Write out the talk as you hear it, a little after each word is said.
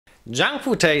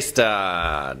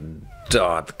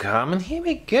Junkfoodtaster.com, and here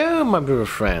we go, my beautiful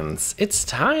friends. It's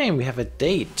time. We have a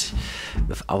date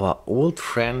with our old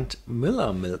friend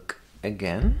Müller Milk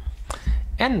again.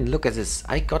 And look at this.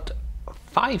 I got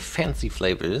 5 fancy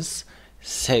flavors.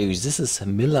 So this is a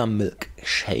Müller Milk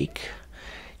shake.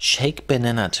 Shake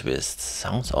banana twist.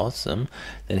 Sounds awesome.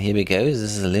 Then here we go. This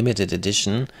is a limited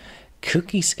edition.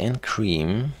 Cookies and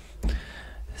cream.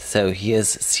 So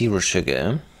here's 0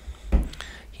 sugar.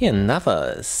 Here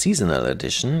another seasonal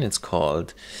edition. It's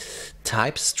called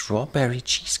Type Strawberry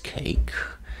Cheesecake.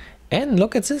 And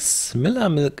look at this.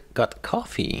 Müller Milk got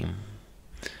coffee.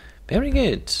 Very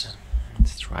good.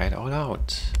 Let's try it all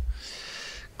out.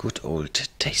 Good old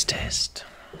taste test.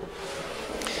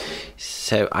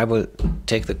 So I will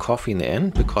take the coffee in the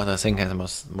end because I think it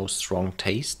has the most strong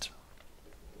taste.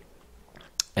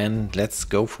 And let's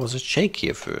go for the shake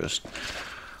here first.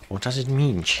 What does it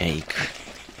mean, shake?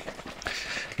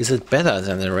 Is it better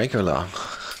than the regular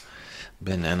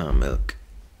banana milk?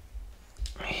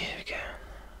 Here we go.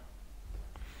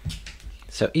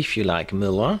 So if you like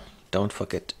Müller, don't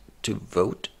forget to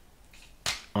vote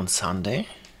on Sunday.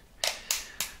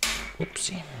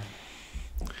 Oopsie.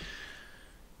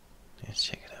 Let's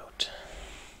check it out.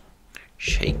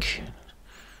 Shake.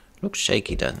 Looks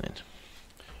shaky, doesn't it?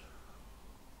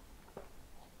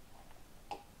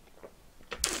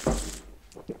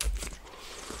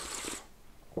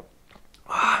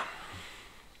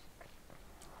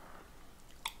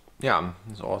 Yeah,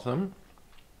 it's awesome.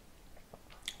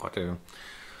 Got a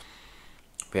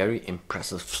very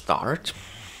impressive start.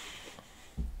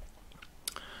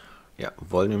 Yeah,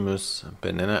 voluminous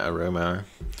banana aroma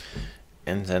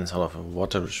and then sort of a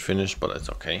waterish finish, but it's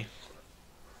okay.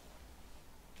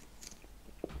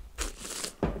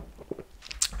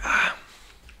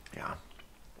 Yeah,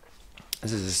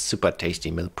 this is a super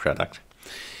tasty milk product.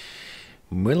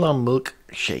 Müller Milk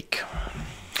Shake.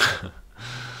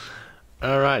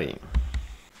 Alrighty,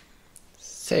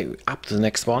 so up to the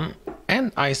next one,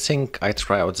 and I think I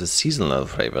try out the seasonal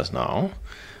flavors now,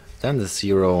 then the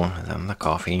 0, then the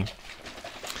coffee,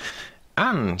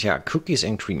 and yeah, cookies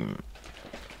and cream.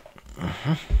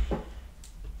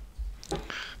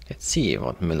 Let's see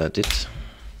what Müller did.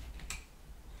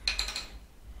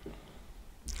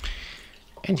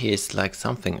 And here's like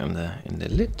something in the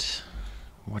lid.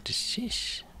 What is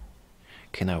this?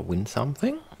 Can I win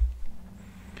something?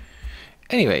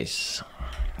 Anyways,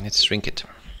 let's drink it.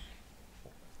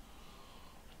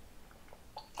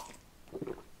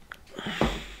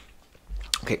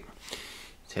 Okay,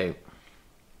 so it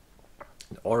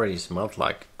already smelled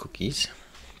like cookies.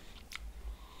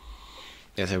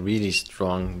 There's a really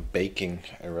strong baking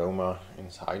aroma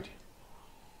inside.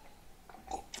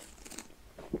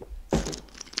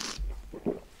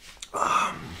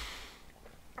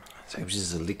 So this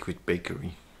is a liquid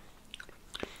bakery.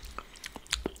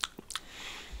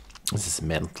 This is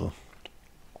mental.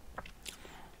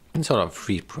 It's sort of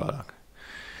free product.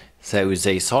 So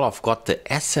they sort of got the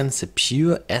essence, the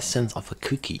pure essence of a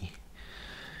cookie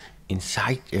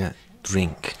inside a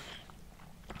drink.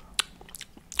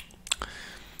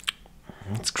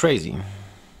 It's crazy.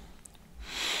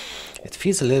 It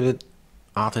feels a little bit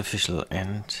artificial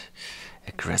and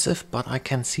aggressive, but I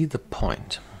can see the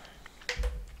point.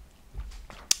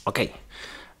 Okay,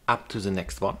 up to the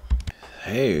next one.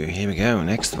 Hey, here we go,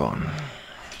 next one.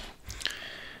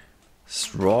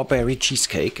 Strawberry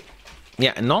cheesecake.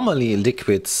 Yeah, normally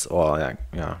liquids or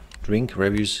drink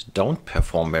reviews don't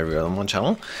perform very well on my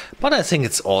channel, but I think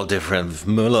it's all different with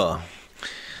Müller.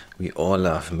 We all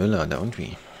love Müller, don't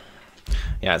we?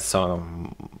 Yeah, so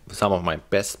some of my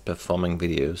best performing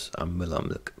videos are Müller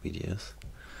Milk videos.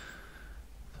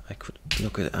 I could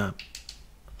look it up.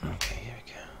 Okay, here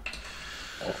we go.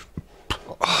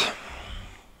 Oh.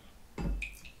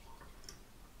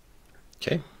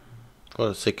 Okay, got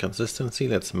a thick consistency.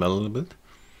 Let's smell a little bit.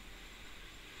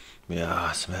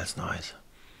 Yeah, smells nice.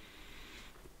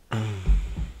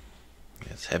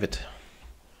 Let's have it.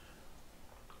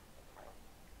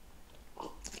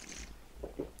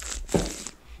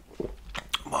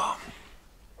 Wow.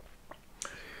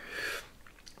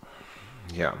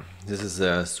 Yeah, this is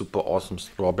a super awesome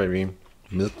strawberry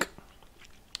milk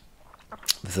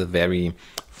with a very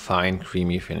fine,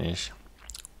 creamy finish.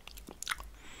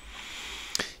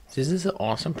 This is an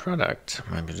awesome product,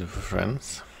 my beautiful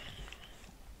friends.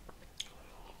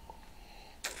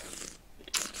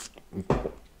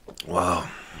 Wow.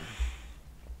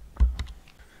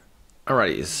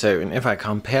 Alrighty, so if I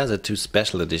compare the 2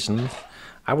 special editions,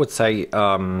 I would say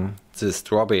the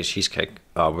strawberry cheesecake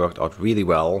worked out really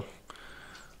well.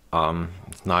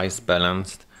 It's nice,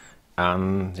 balanced,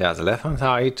 and yeah, the left hand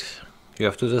side You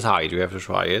have to decide. You have to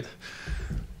try it.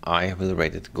 I will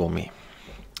rate it gourmet.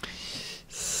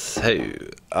 So,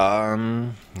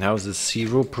 now the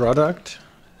zero product.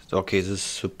 Okay, this is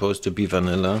supposed to be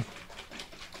vanilla.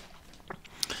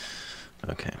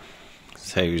 Okay.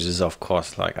 So this is of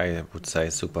course, like I would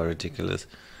say, super ridiculous.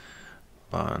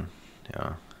 But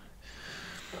yeah.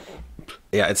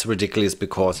 Yeah, it's ridiculous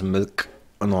because milk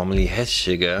normally has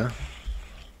sugar.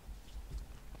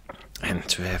 And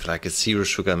to have like a zero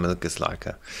sugar milk is like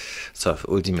a sort of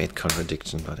ultimate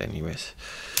contradiction, but anyways.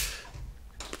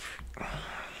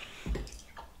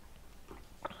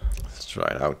 Let's try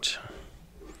it out.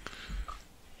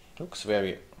 Looks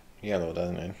very yellow,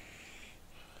 doesn't it?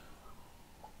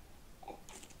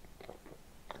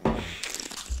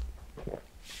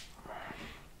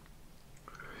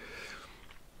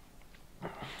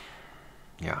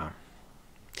 Yeah.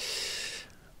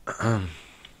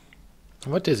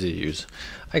 What does it use?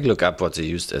 I can look up what they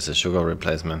used as a sugar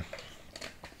replacement.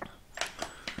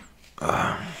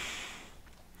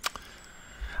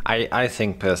 I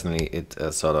think personally it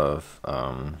sort of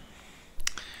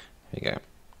here you go.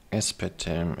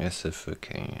 Aspartame,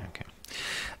 okay.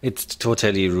 It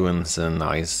totally ruins the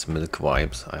nice milk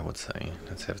vibes, I would say.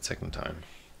 Let's have it second time.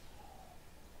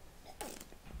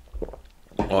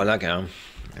 Oh, like I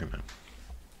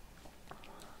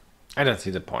don't see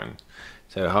the point.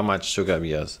 So how much sugar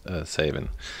we are saving?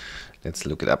 Let's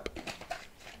look it up.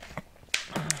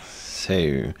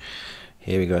 So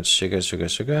here we got sugar,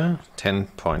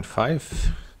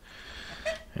 10.5.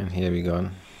 And here we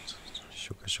got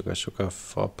sugar,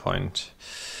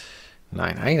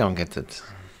 4.9. I don't get it.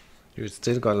 You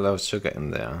still got a lot of sugar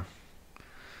in there.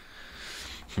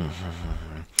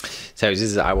 So this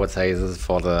is, I would say, this is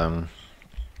for the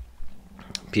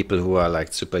people who are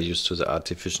like super used to the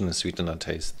artificial sweetener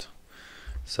taste.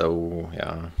 So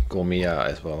yeah, gourmet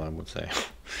as well, I would say.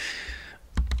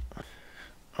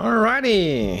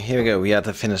 Alrighty, here we go. We are at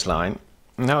the finish line.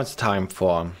 Now it's time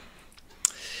for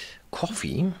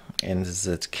coffee, and this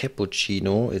is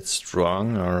cappuccino. It's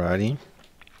strong already.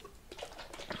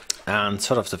 And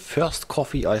sort of the first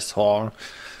coffee I saw,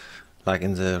 like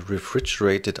in the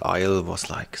refrigerated aisle,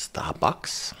 was like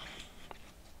Starbucks.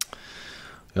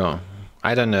 Yeah,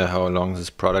 I don't know how long this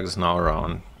product is now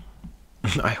around.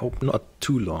 I hope not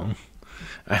too long.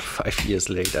 I'm 5 years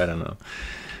late, I don't know.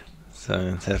 So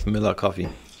let's have Müller coffee.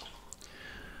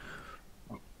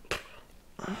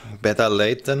 Better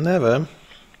late than never.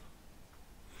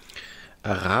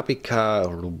 Arabica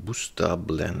Robusta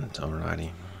blend,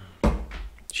 alrighty.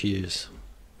 Cheers.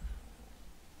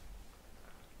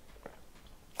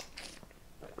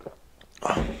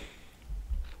 Oh.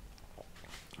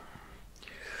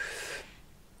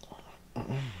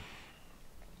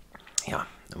 Yeah,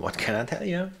 what can I tell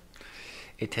you?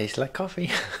 It tastes like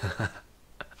coffee.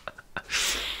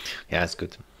 Yeah, it's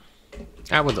good.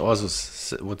 I would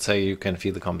also would say you can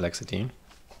feel the complexity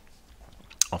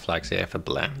of, like, they have a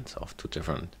blend of two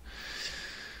different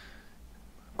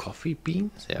coffee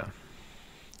beans. Yeah.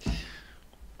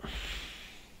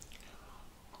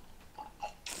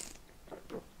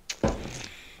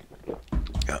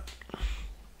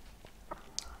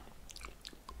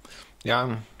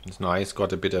 Yeah, it's nice.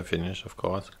 Got a bitter finish, of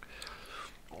course.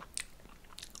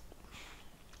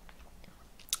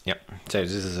 Yeah, so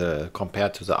this is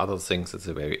compared to the other things, it's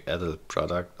a very adult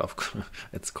product. Of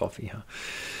it's coffee. Huh?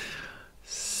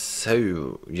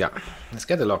 So yeah, let's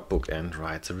get the logbook and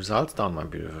write the results down, my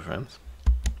beautiful friends.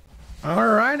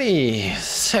 Alrighty,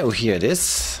 so here it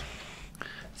is.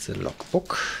 It's the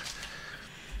logbook.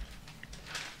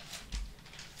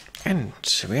 And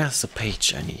where's the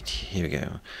page I need? Here we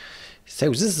go. So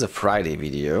this is a Friday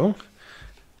video.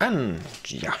 And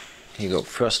yeah, here you go.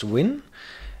 First win.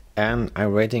 And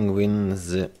I'm rating win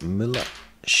the Müller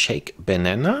Shake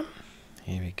Banana.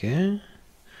 Here we go.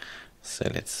 So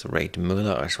let's rate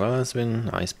Müller as well as win.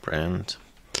 Nice brand.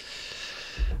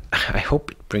 I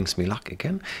hope it brings me luck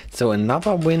again. So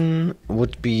another win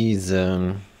would be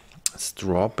the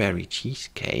strawberry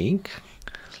cheesecake.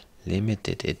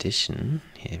 Limited edition.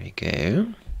 Here we go.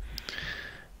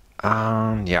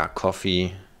 Yeah,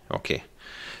 coffee. Okay.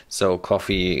 So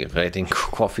coffee rating,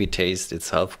 coffee taste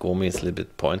itself, gourmet is a little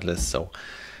bit pointless. So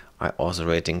I also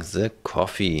rating the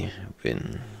coffee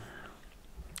win.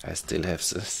 I still have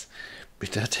this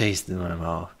bitter taste in my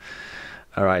mouth.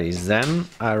 Alrighty, then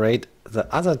I rate the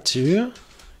other two,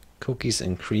 cookies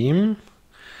and cream.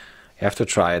 You have to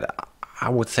try it. I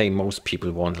would say most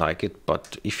people won't like it,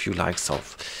 but if you like sort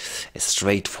of a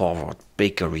straightforward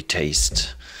bakery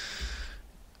taste,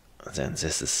 then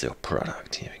this is your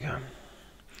product. Here we go.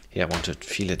 Yeah, I want to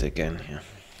feel it again here.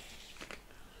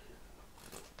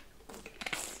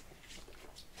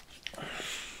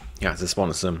 Yeah, this one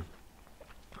is the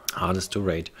hardest to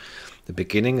rate. The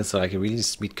beginning is like a really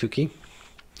sweet cookie,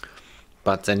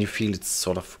 but then you feel it's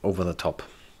sort of over the top.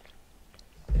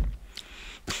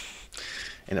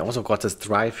 And I also got this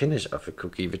dry finish of a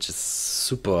cookie, which is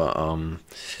super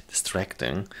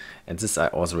distracting. And this I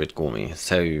also rate gourmet.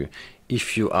 So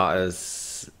if you are a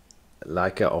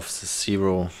liker of the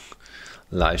zero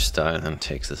lifestyle, then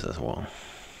take this as well.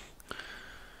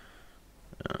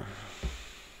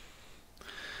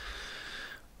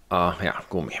 Yeah,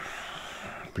 gourmet.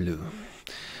 Blue.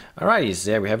 Alrighty,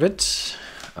 there we have it.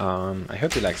 I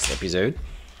hope you liked this episode.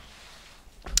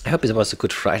 I hope it was a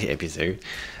good Friday episode.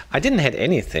 I didn't have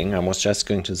anything. I was just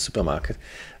going to the supermarket.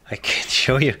 I can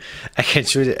show you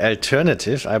the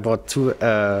alternative. I bought two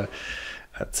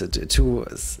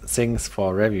things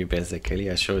for review basically.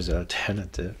 I show you the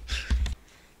alternative.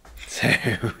 So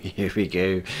here we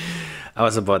go. I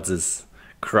also bought this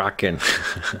Kraken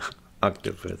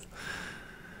octopus.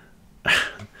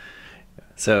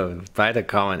 So write a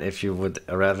comment if you would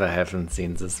rather haven't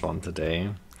seen this one today.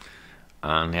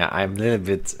 Yeah, I'm a little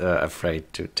bit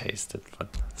afraid to taste it,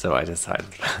 but so I decided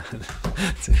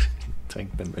to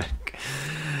drink the milk.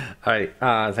 Alright,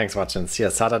 thanks for watching. See you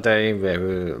Saturday. There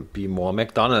will be more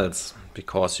McDonald's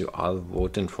because you are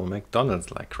voting for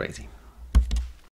McDonald's like crazy.